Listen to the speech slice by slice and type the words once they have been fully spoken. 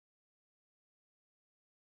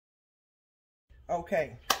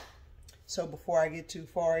Okay, so before I get too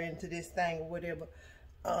far into this thing or whatever,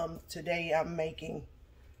 today I'm making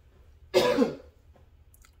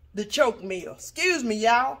the choke meal. Excuse me,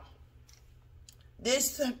 y'all.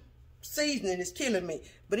 This seasoning is killing me.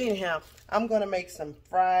 But anyhow, I'm going to make some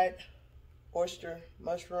fried oyster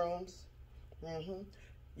mushrooms.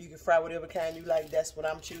 You can fry whatever kind you like. That's what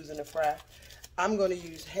I'm choosing to fry. I'm going to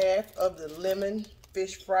use half of the lemon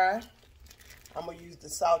fish fry. I'm going to use the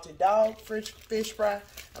salted dog fish fry.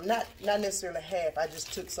 I'm not necessarily half. I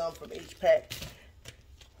just took some from each pack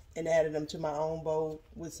and added them to my own bowl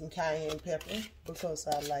with some cayenne pepper because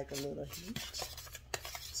I like a little heat.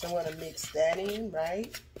 So I'm going to mix that in,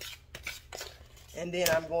 right? And then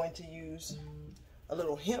I'm going to use a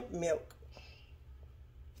little hemp milk,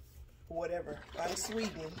 whatever,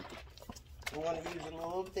 unsweetened. I'm going to use a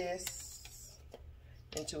little of this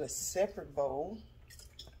into a separate bowl.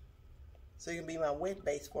 So it can be my wet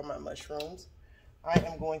base for my mushrooms. I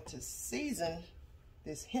am going to season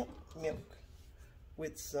this hemp milk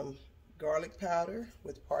with some garlic powder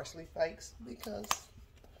with parsley flakes because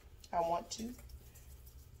I want to.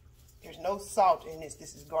 There's no salt in this.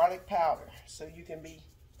 This is garlic powder, so you can be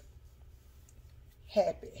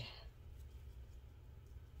happy.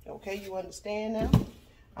 Okay, you understand now?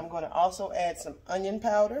 I'm going to also add some onion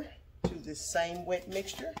powder to this same wet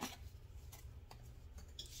mixture.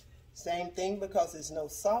 Same thing because there's no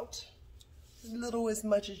salt. As little as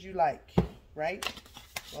much as you like, right?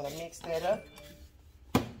 I'm going to mix that up.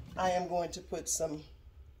 I am going to put some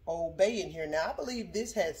Old Bay in here. Now, I believe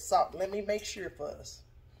this has salt. Let me make sure for us.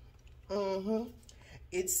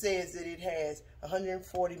 It says that it has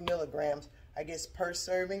 140 milligrams, I guess, per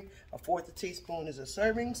serving. A fourth a teaspoon is a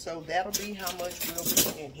serving, so that'll be how much we'll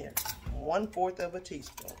put in here. 1/4 of a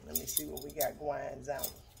teaspoon. Let me see what we got going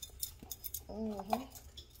on.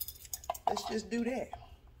 Let's just do that.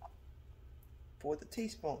 1/4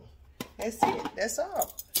 teaspoon. That's it. That's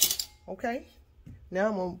all. Okay. Now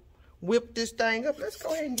I'm going to whip this thing up. Let's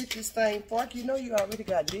go ahead and get this thing fork. You know you already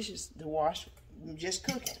got dishes to wash. I'm just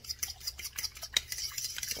cooking.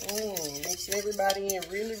 Mix everybody in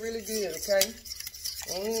really, really good, okay?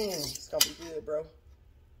 It's going to be good, bro.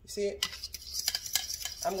 You see it?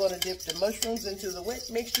 I'm going to dip the mushrooms into the wet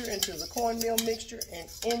mixture, into the cornmeal mixture, and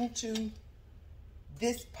into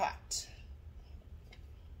this pot.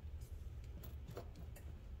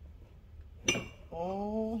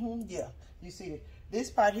 Yeah, you see it. This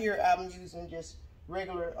pot here, I'm using just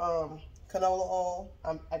regular canola oil.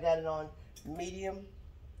 I got it on medium,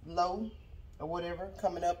 low, or whatever,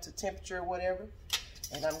 coming up to temperature or whatever.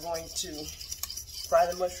 And I'm going to fry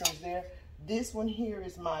the mushrooms there. This one here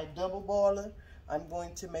is my double boiler. I'm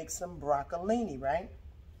going to make some broccolini, right?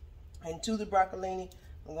 And to the broccolini,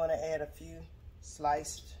 I'm going to add a few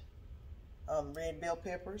sliced red bell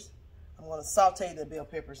peppers. I'm going to saute the bell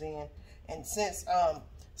peppers in. And since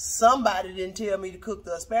somebody didn't tell me to cook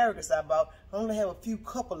the asparagus I bought, I only have a few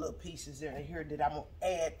couple of pieces there in here that I'm going to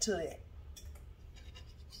add to that.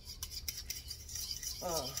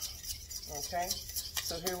 Okay,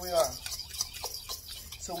 so here we are.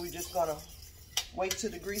 So we're just going to wait till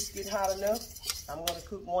the grease get hot enough. I'm going to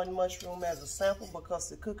cook one mushroom as a sample because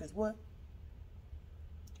the cook is what?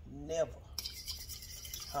 Never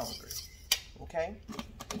hungry. Okay,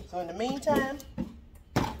 so in the meantime,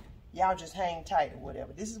 y'all just hang tight or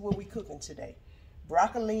whatever. This is what we cooking today.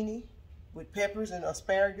 Broccolini with peppers and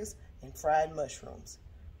asparagus and fried mushrooms.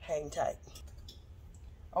 Hang tight.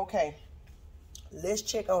 Okay, let's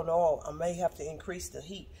check on the oil. I may have to increase the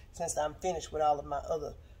heat since I'm finished with all of my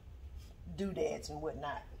other doodads and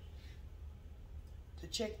whatnot. To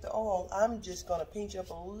check the oil, I'm just going to pinch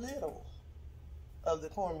up a little of the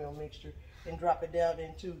cornmeal mixture and drop it down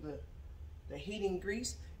into the heating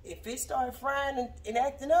grease. If it started frying and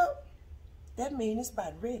acting up, that means it's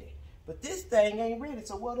about ready. But this thing ain't ready,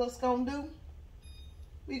 so what us gonna do?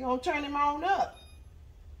 We gonna turn him on up.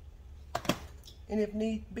 And if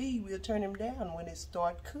need be, we'll turn him down when it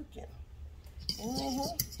start cooking. I'm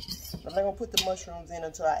not gonna put the mushrooms in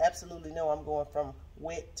until I absolutely know I'm going from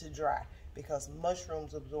wet to dry, because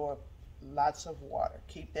mushrooms absorb lots of water.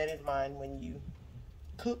 Keep that in mind when you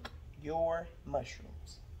cook your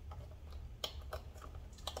mushrooms.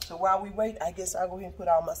 So while we wait, I guess I'll go ahead and put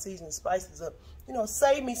all my seasoning spices up. You know,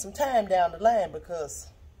 save me some time down the line, because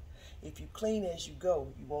if you clean as you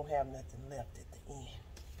go, you won't have nothing left at the end.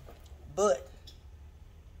 But,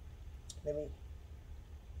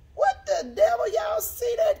 what the devil, y'all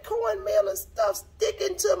see that cornmeal and stuff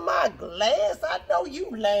sticking to my glass? I know you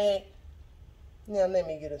lying. Now let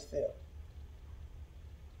me get a sip.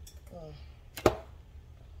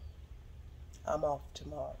 I'm off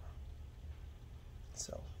tomorrow.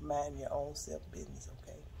 So mind your own self business,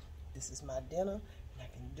 okay? This is my dinner, and I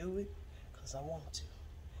can do it because I want to,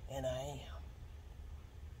 and I am.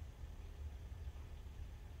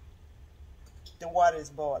 The water is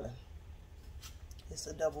boiling. It's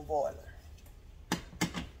a double boiler.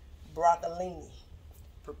 Broccolini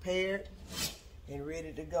prepared and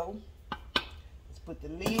ready to go. Let's put the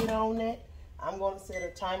lid on that. I'm going to set a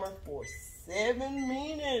timer for 7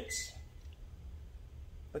 minutes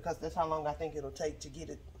because that's how long I think it'll take to get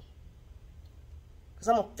it. Because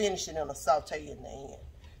I'm going to finish it on a saute in the end.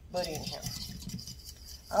 But anyhow,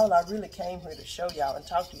 all I really came here to show y'all and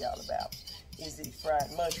talk to y'all about is these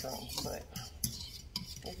fried mushrooms. But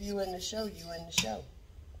if you in the show, you in the show.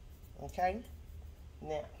 Okay?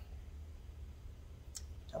 Now,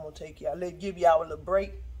 I'm going to take y'all, give y'all a little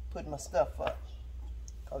break, put my stuff up.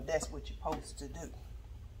 Because that's what you're supposed to do.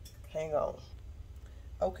 Hang on.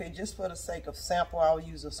 Okay, just for the sake of sample, I'll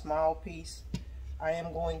use a small piece. I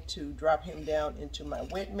am going to drop him down into my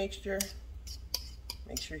wet mixture.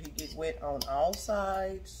 Make sure he gets wet on all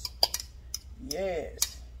sides.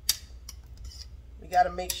 Yes. We got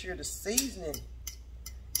to make sure the seasoning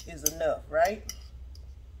is enough, right?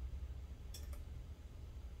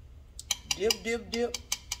 Dip, dip, dip,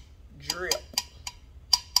 drip.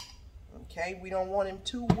 Okay, we don't want him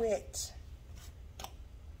too wet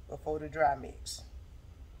before the dry mix.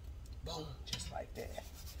 Boom, just like that.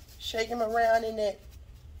 Shake him around in that.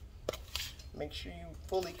 Make sure you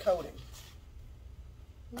fully coat him.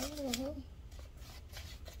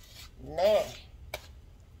 Now,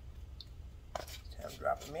 time to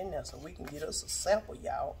drop him in there so we can get us a sample,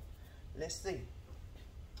 y'all. Let's see.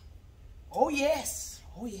 Oh yes,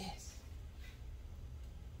 oh yes.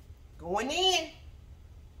 Going in.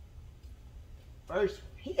 First,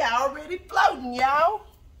 he already floating, y'all.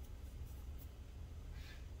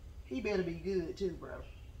 He better be good too, bro.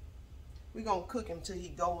 We're going to cook him till he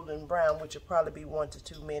golden brown, which will probably be 1 to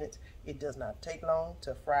 2 minutes. It does not take long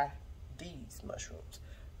to fry these mushrooms.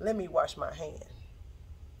 Let me wash my hand.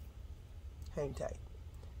 Hang tight.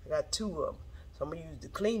 I got 2 of them. So I'm going to use the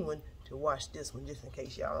clean one to wash this one, just in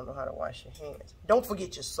case y'all don't know how to wash your hands. Don't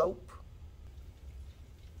forget your soap.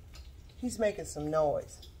 He's making some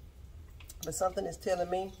noise. But something is telling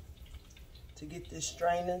me to get this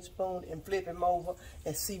straining spoon and flip him over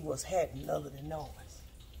and see what's happening other than noise.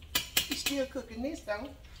 He's still cooking this though.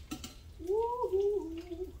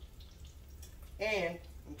 Woo-hoo. And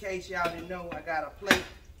in case y'all didn't know, I got a plate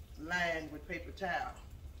lined with paper towel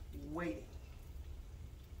waiting.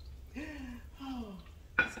 Oh,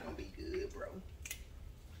 it's gonna be good, bro.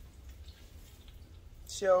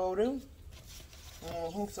 Sure do.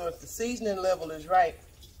 So if the seasoning level is right,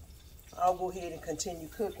 I'll go ahead and continue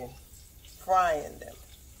cooking, frying them.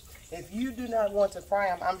 If you do not want to fry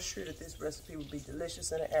them, I'm sure that this recipe would be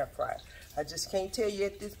delicious in an air fryer. I just can't tell you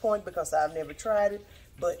at this point because I've never tried it,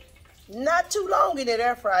 but not too long in that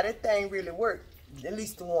air fryer, that thing really worked. At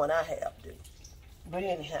least the one I have do. But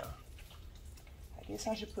anyhow, I guess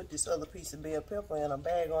I should put this other piece of bell pepper in a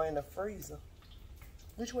bag or in the freezer.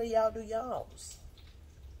 Which way y'all do y'all's?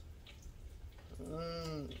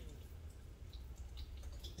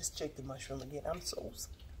 Let's check the mushroom again. I'm so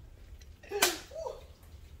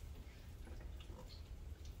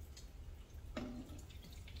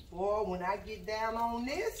boy, when I get down on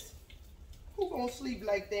this, who gonna sleep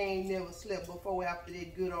like they ain't never slept before after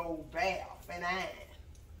that good old bath and iron?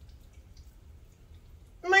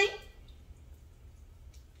 Me?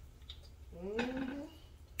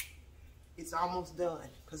 It's almost done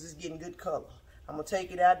because it's getting good color. I'm gonna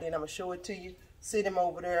take it out, then I'm gonna show it to you. Sit him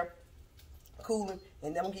over there, cooling,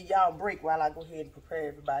 and then I'm gonna give y'all a break while I go ahead and prepare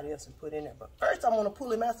everybody else and put in there. But first, I'm gonna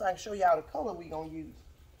pull him out so I can show y'all the color we gonna use.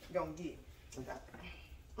 We gonna get.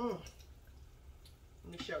 Let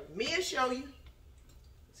me show you. Me'll show you.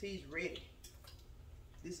 He's ready.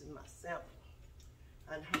 This is my sample,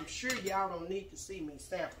 and I'm sure y'all don't need to see me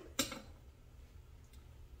sample it.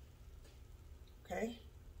 Okay,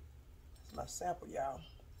 that's my sample, y'all.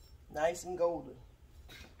 Nice and golden.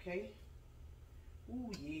 Okay.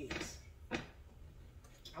 Ooh, yes. I'm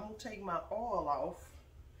going to take my oil off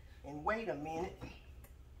and wait a minute.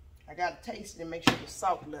 I got to taste it and make sure the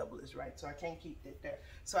salt level is right, so I can't keep that there.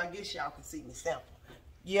 So I guess y'all can see me sample.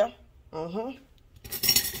 Yeah. To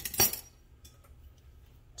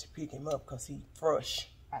pick him up because he's fresh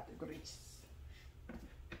out the grease.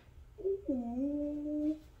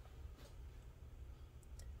 Ooh.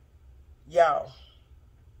 Y'all.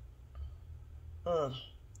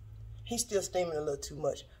 He's still steaming a little too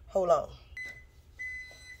much. Hold on.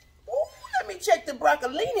 Ooh, let me check the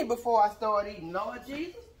broccolini before I start eating. Lord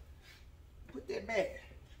Jesus. Put that back.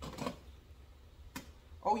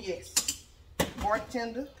 Oh, yes.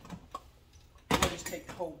 bartender. We'll just take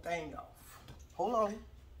the whole thing off. Hold on.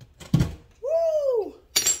 Woo!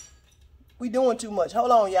 We doing too much.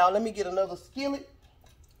 Hold on, y'all. Let me get another skillet.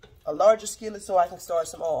 A larger skillet so I can start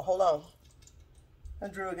some oil. Hold on. I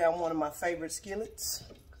Drew got one of my favorite skillets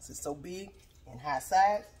because it's so big and high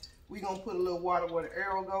size. We're going to put a little water where the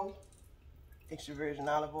arrow go. Extra virgin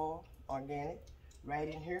olive oil, organic, right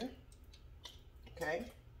in here. Okay.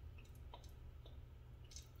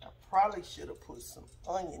 I probably should have put some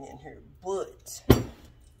onion in here, but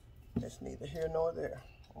that's neither here nor there.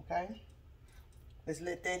 Okay. Let's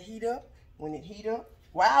let that heat up. When it heat up,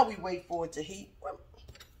 while we wait for it to heat,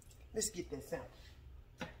 let's get that sample.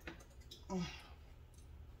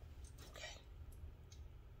 Okay.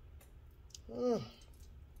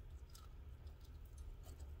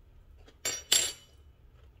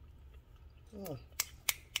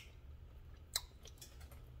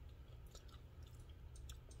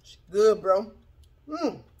 Good, bro.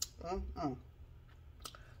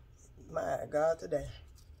 My God, today.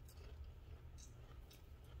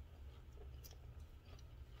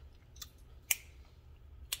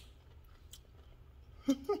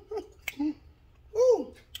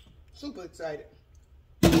 Ooh, super excited.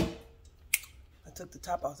 I took the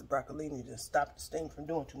top off the broccolini to stop the steam from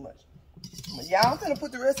doing too much. But y'all, I'm gonna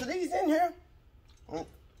put the rest of these in here. I'm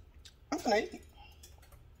gonna eat.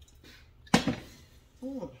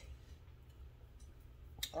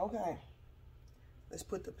 Okay. Let's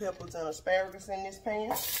put the peppers and asparagus in this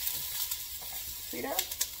pan. See that?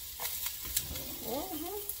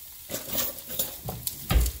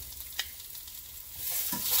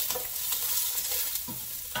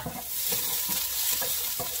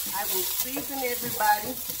 I will season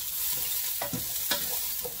everybody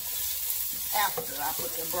after I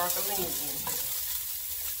put the broccolini in.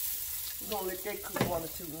 We're gonna let that cook 1 or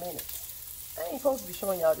 2 minutes. I ain't supposed to be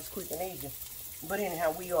showing y'all this quick and easy, but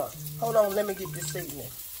anyhow, we are. Hold on, let me get this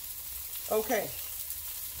seasoning. Okay,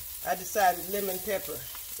 I decided lemon pepper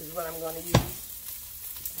is what I'm gonna use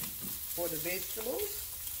for the vegetables.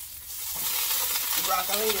 The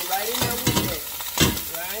broccolini right in there with that,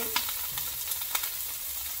 right?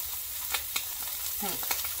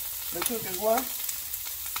 The cookers what?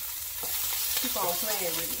 Keep on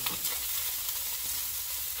playing with it.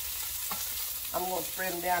 I'm going to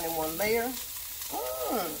spread them down in one layer.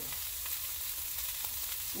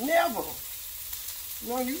 Never.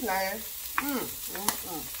 No, you nice.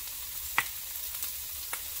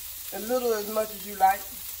 A little as much as you like.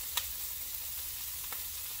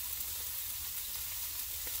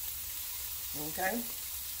 Okay.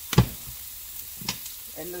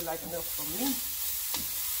 That looks like enough for me.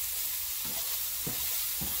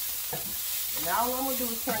 Now all I'm going to do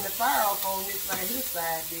is turn the fire off on this right here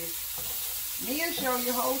side, bitch. Mia, show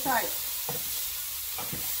you hold tight.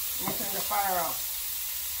 Let me turn the fire off.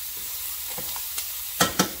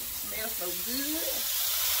 Smells so good.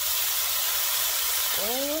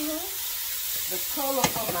 The color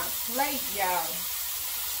of my plate, y'all.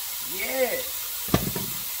 Yes.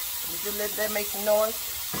 We just let that make some noise.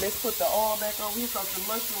 Let's put the oil back over here because the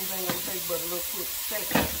mushrooms ain't going to take but a little quick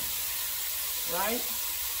second. Right?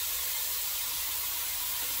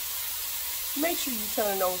 Make sure you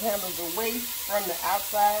turn those handles away from the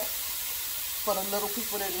outside for the little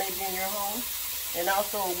people that may be in your home. And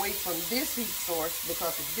also away from this heat source,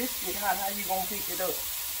 because if this get hot, how you going to pick it up?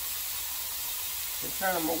 So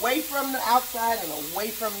turn them away from the outside and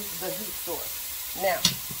away from the heat source. Now,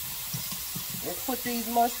 let's put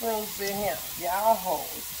these mushrooms in here. Y'all,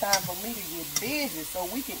 it's time for me to get busy so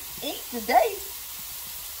we can eat today.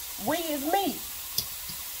 We is me.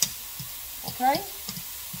 Okay?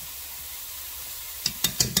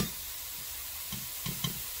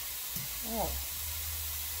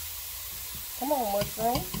 Come on,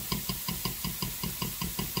 mushroom.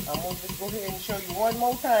 I'm going to just go ahead and show you one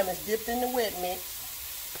more time. It's dipped in the wet mix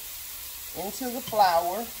into the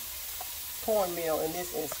flour, cornmeal in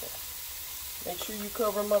this instance. Make sure you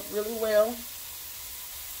cover them up really well.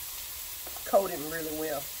 Coat him really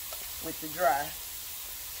well with the dry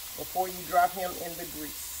before you drop him in the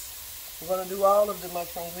grease. We're going to do all of the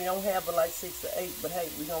mushrooms. We don't have but like 6 or 8, but hey,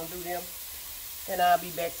 we're going to do them. And I'll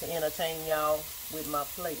be back to entertain y'all with my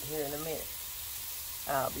plate here in a minute.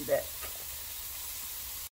 I'll be back.